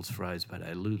McDonald's fries, but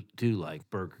I do like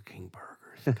Burger King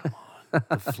burgers. Come on.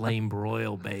 The flame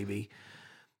broil, baby.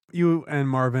 You and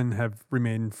Marvin have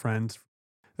remained friends.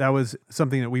 That was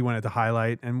something that we wanted to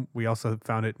highlight, and we also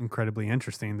found it incredibly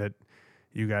interesting that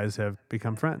you guys have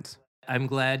become friends. I'm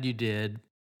glad you did.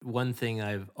 One thing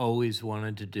I've always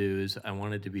wanted to do is I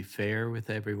wanted to be fair with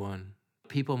everyone.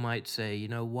 People might say, you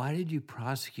know, why did you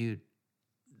prosecute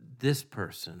this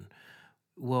person?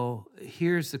 Well,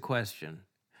 here's the question.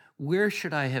 Where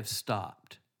should I have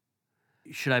stopped?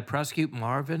 Should I prosecute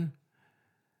Marvin?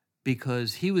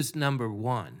 Because he was number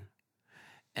one.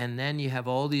 And then you have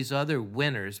all these other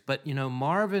winners. But, you know,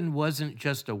 Marvin wasn't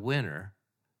just a winner.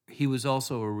 He was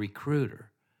also a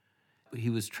recruiter. He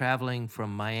was traveling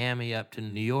from Miami up to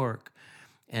New York,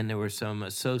 and there were some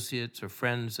associates or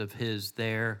friends of his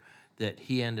there that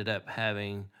he ended up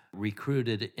having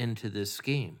recruited into this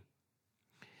scheme.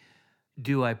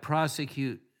 Do I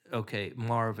prosecute,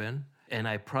 Marvin, and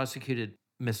I prosecuted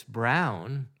Miss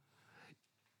Brown?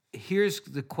 Here's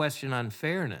the question on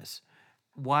fairness.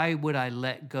 Why would I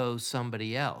let go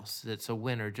somebody else that's a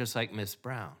winner just like Miss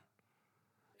Brown?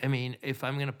 I mean, if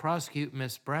I'm going to prosecute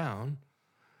Miss Brown,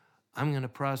 I'm going to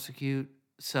prosecute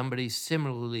somebody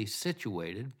similarly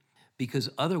situated because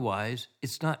otherwise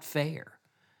it's not fair.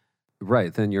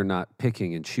 Right, then you're not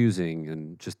picking and choosing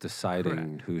and just deciding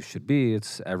Correct. who should be.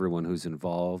 It's everyone who's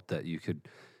involved that you could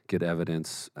get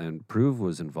evidence and prove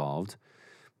was involved.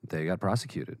 They got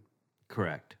prosecuted.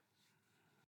 Correct.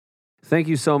 Thank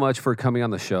you so much for coming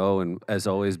on the show and, as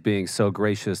always, being so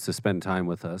gracious to spend time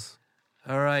with us.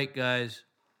 All right, guys.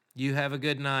 You have a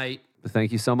good night.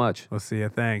 Thank you so much. We'll see you.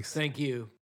 Thanks. Thank you.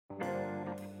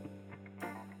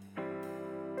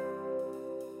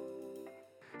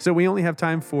 So we only have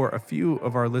time for a few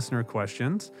of our listener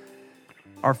questions.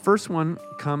 Our first one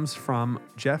comes from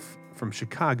Jeff from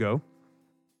Chicago.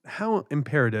 How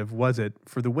imperative was it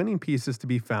for the winning pieces to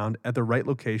be found at the right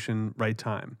location, right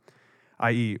time?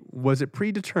 I.e., was it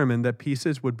predetermined that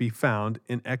pieces would be found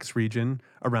in X region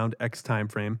around X time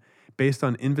frame based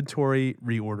on inventory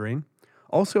reordering?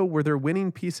 Also, were their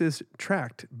winning pieces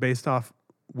tracked based off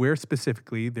where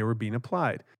specifically they were being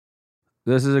applied?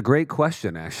 This is a great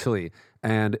question, actually,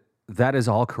 and that is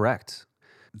all correct.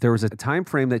 There was a time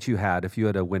frame that you had, if you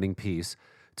had a winning piece,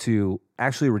 to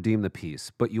actually redeem the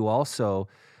piece, but you also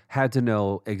had to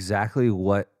know exactly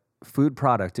what food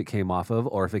product it came off of,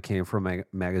 or if it came from a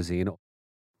magazine.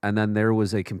 And then there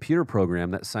was a computer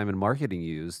program that Simon Marketing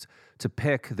used to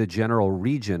pick the general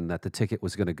region that the ticket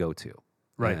was going to go to.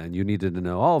 Right. And you needed to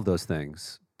know all of those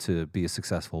things to be a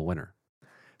successful winner.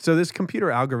 So this computer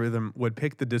algorithm would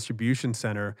pick the distribution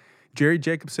center. Jerry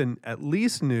Jacobson at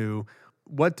least knew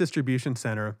what distribution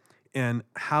center and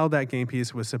how that game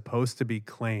piece was supposed to be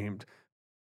claimed.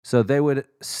 So they would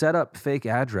set up fake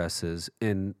addresses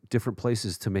in different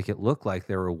places to make it look like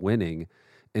they were winning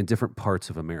in different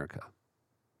parts of America.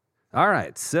 All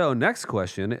right, so next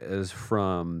question is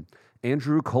from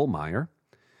Andrew Kohlmeyer.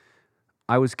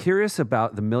 I was curious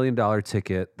about the $1 million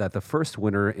ticket that the first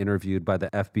winner interviewed by the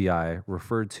FBI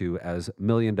referred to as $1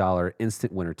 million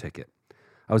instant winner ticket.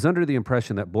 I was under the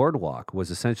impression that Boardwalk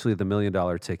was essentially the $1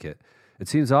 million ticket. It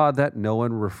seems odd that no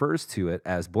one refers to it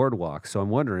as Boardwalk, so I'm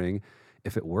wondering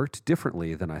if it worked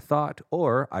differently than I thought,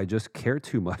 or I just care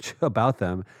too much about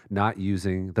them not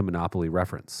using the Monopoly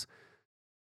reference.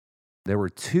 There were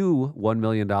 2 $1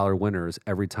 million winners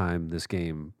every time this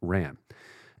game ran,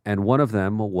 and one of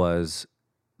them was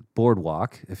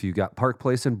Boardwalk. If you got Park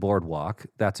Place and Boardwalk,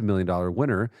 that's a $1 million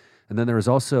winner. And then there was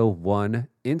also one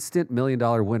instant $1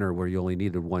 million winner where you only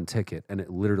needed one ticket, and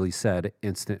it literally said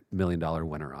instant $1 million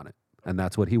winner on it. And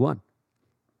that's what he won.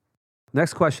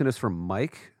 Next question is from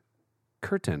Mike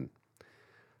Curtin.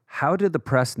 How did the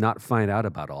press not find out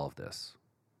about all of this?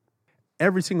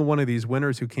 Every single one of these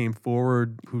winners who came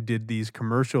forward, who did these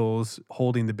commercials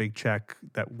holding the big check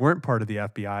that weren't part of the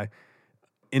FBI,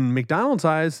 in McDonald's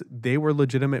eyes, they were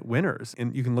legitimate winners.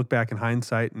 And you can look back in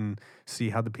hindsight and see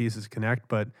how the pieces connect,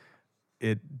 but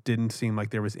it didn't seem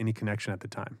like there was any connection at the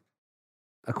time.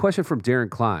 A question from Darren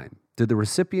Klein. Did the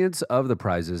recipients of the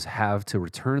prizes have to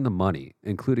return the money,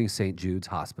 including St. Jude's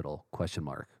Hospital? ?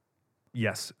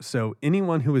 Yes. So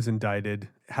anyone who is indicted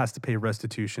has to pay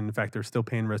restitution. In fact, they're still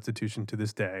paying restitution to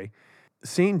this day.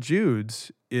 St.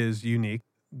 Jude's is unique.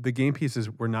 The game pieces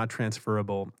were not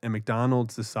transferable, and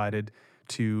McDonald's decided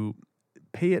to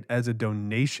pay it as a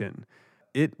donation.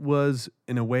 It was,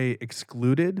 in a way,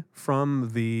 excluded from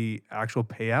the actual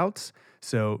payouts.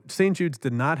 So St. Jude's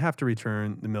did not have to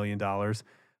return the $1 million. Our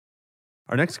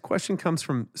next question comes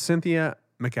from Cynthia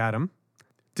McAdam.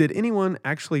 Did anyone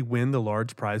actually win the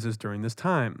large prizes during this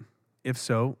time? If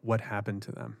so, what happened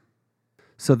to them?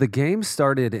 So the game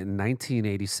started in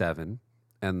 1987,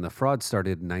 and the fraud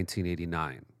started in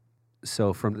 1989.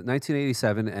 So from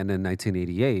 1987 and then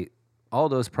 1988, all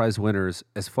those prize winners,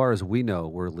 as far as we know,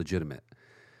 were legitimate.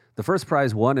 The first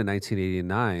prize won in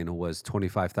 1989 was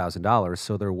 $25,000,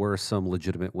 so there were some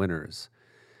legitimate winners.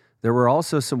 There were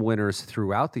also some winners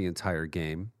throughout the entire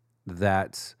game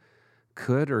that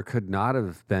could or could not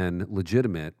have been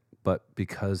legitimate, but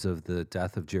because of the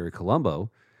death of Jerry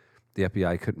Colombo, the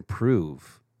FBI couldn't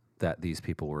prove that these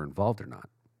people were involved or not.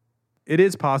 It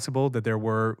is possible that there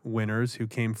were winners who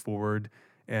came forward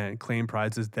and claimed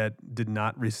prizes that did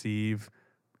not receive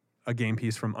a game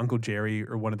piece from Uncle Jerry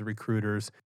or one of the recruiters.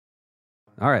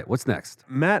 All right, what's next?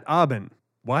 Matt Aubin.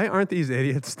 Why aren't these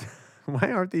idiots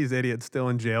still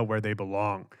in jail where they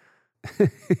belong?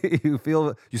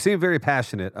 You seem very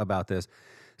passionate about this.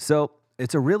 So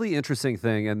it's a really interesting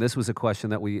thing, and this was a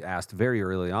question that we asked very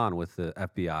early on with the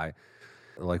FBI,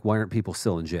 like, why aren't people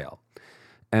still in jail?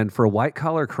 And for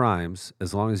white-collar crimes,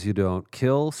 as long as you don't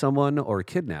kill someone or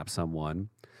kidnap someone,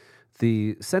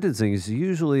 the sentencings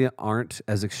usually aren't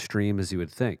as extreme as you would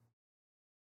think.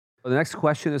 The next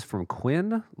question is from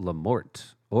Quinn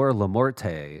Lamorte, or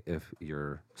Lamorte if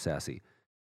you're sassy.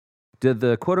 Did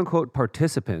the quote-unquote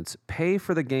participants pay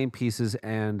for the game pieces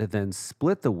and then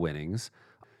split the winnings?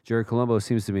 Jerry Colombo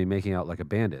seems to be making out like a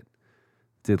bandit.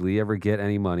 Did Lee ever get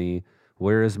any money?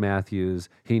 Where is Matthews?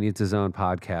 He needs his own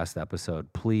podcast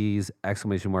episode. Please, ! That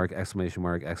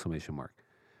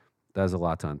is a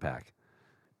lot to unpack.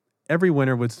 Every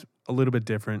winner was a little bit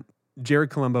different. Jerry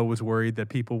Colombo was worried that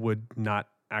people would not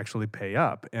actually pay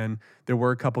up. And there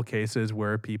were a couple cases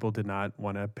where people did not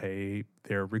want to pay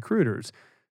their recruiters.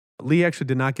 Lee actually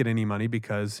did not get any money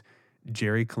because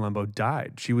Jerry Colombo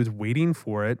died. She was waiting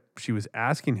for it. She was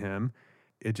asking him.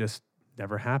 It just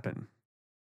never happened.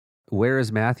 Where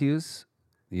is Matthews?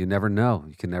 You never know.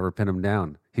 You can never pin him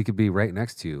down. He could be right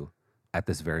next to you at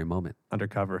this very moment.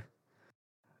 Undercover.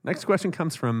 Next question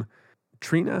comes from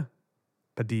Trina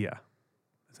Padilla.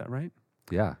 Is that right?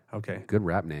 Yeah. Okay. Good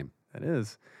rap name. That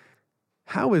is.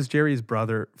 How is Jerry's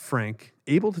brother, Frank,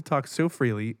 able to talk so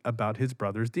freely about his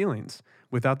brother's dealings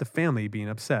without the family being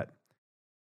upset?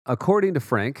 According to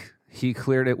Frank, he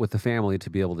cleared it with the family to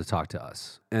be able to talk to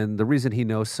us. And the reason he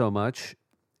knows so much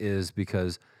is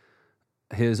because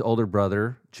his older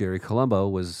brother, Jerry Colombo,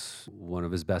 was one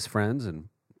of his best friends, and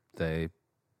they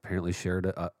apparently shared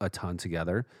a ton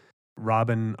together.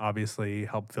 Robin obviously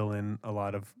helped fill in a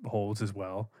lot of holes as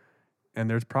well. And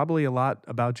there's probably a lot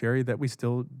about Jerry that we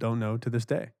still don't know to this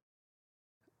day.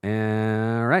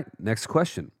 All right, next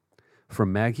question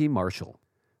from Maggie Marshall.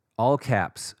 All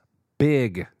caps,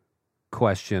 big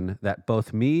question that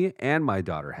both me and my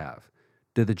daughter have.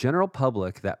 Did the general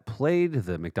public that played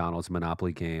the McDonald's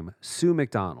Monopoly game sue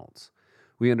McDonald's?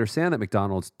 We understand that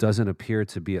McDonald's doesn't appear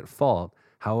to be at fault.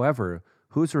 However,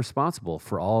 who's responsible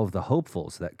for all of the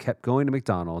hopefuls that kept going to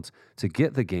McDonald's to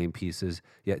get the game pieces,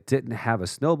 yet didn't have a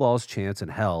snowball's chance in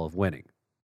hell of winning?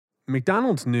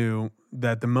 McDonald's knew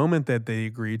that the moment that they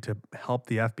agreed to help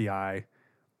the FBI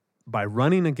by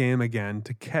running a game again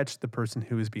to catch the person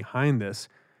who is behind this,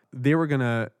 they were going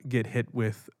to get hit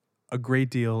with a great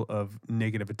deal of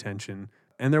negative attention.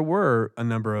 And there were a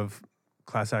number of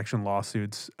class action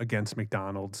lawsuits against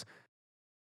McDonald's.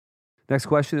 Next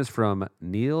question is from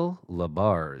Neil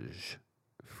Labarge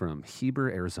from Heber,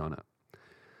 Arizona.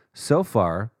 So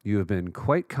far, you have been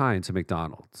quite kind to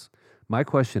McDonald's. My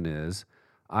question is,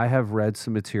 I have read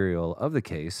some material of the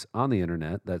case on the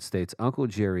internet that states Uncle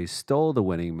Jerry stole the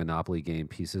winning Monopoly game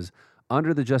pieces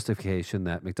under the justification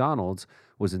that McDonald's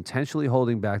was intentionally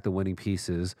holding back the winning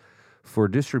pieces for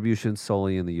distribution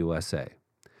solely in the USA.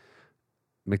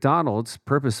 McDonald's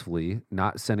purposefully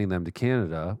not sending them to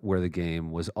Canada where the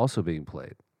game was also being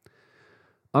played.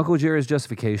 Uncle Jerry's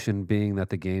justification being that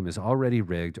the game is already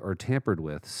rigged or tampered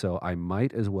with, so I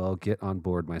might as well get on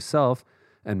board myself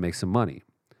and make some money.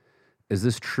 Is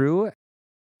this true?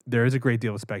 There is a great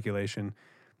deal of speculation.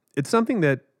 It's something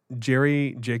that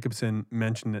Jerry Jacobson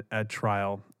mentioned at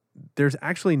trial. There's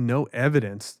actually no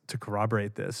evidence to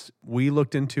corroborate this. We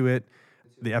looked into it.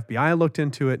 The FBI looked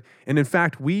into it. And in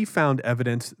fact, we found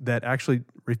evidence that actually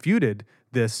refuted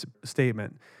this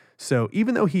statement. So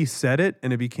even though he said it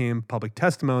and it became public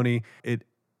testimony, it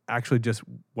actually just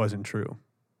wasn't true.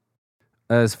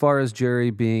 As far as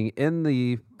Jerry being in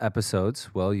the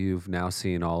episodes, well, you've now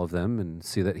seen all of them and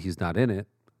see that he's not in it,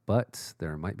 but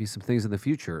there might be some things in the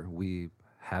future. We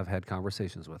have had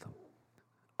conversations with him.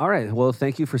 All right. Well,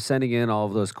 thank you for sending in all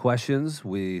of those questions.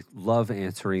 We love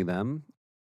answering them.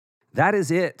 That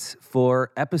is it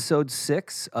for episode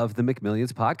 6 of the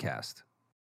McMillions podcast.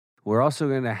 We're also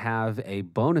going to have a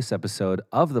bonus episode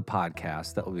of the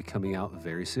podcast that will be coming out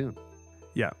very soon.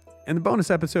 Yeah. And the bonus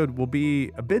episode will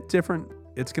be a bit different.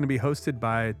 It's going to be hosted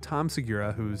by Tom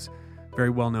Segura, who's a very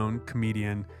well-known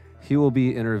comedian. He will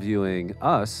be interviewing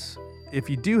us. If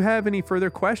you do have any further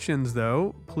questions,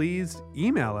 though, please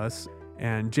email us.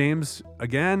 And James,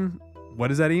 again,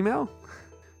 what is that email?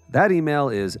 That email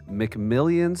is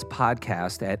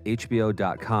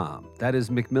McMillionspodcast@hbo.com. That is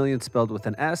McMillion spelled with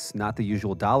an S, not the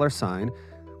usual $sign,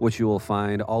 which you will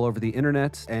find all over the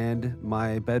internet and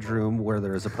my bedroom where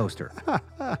there is a poster.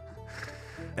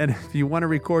 And if you want to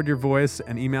record your voice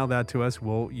and email that to us,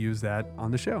 we'll use that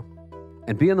on the show.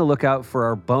 And be on the lookout for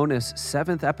our bonus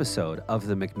 7th episode of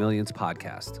the McMillions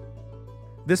podcast.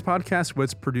 This podcast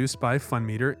was produced by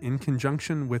FunMeter in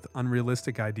conjunction with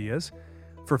Unrealistic Ideas.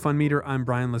 For FunMeter, I'm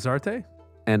Brian Lazarte.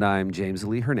 And I'm James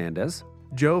Lee Hernandez.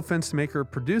 Joe Fenstemaker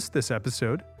produced this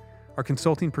episode. Our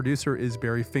consulting producer is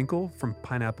Barry Finkel from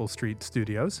Pineapple Street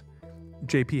Studios.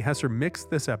 JP Hesser mixed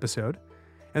this episode.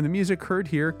 And the music heard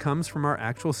here comes from our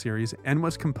actual series and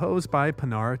was composed by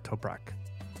Pinar Toprak.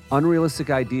 Unrealistic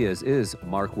Ideas is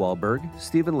Mark Wahlberg,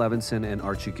 Stephen Levinson, and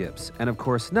Archie Gibbs. And of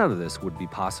course, none of this would be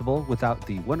possible without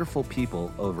the wonderful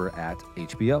people over at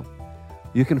HBO.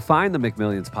 You can find the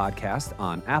McMillions podcast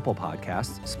on Apple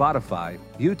Podcasts, Spotify,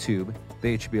 YouTube,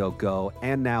 the HBO Go,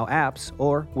 and Now apps,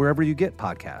 or wherever you get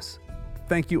podcasts.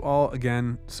 Thank you all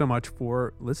again so much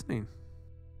for listening.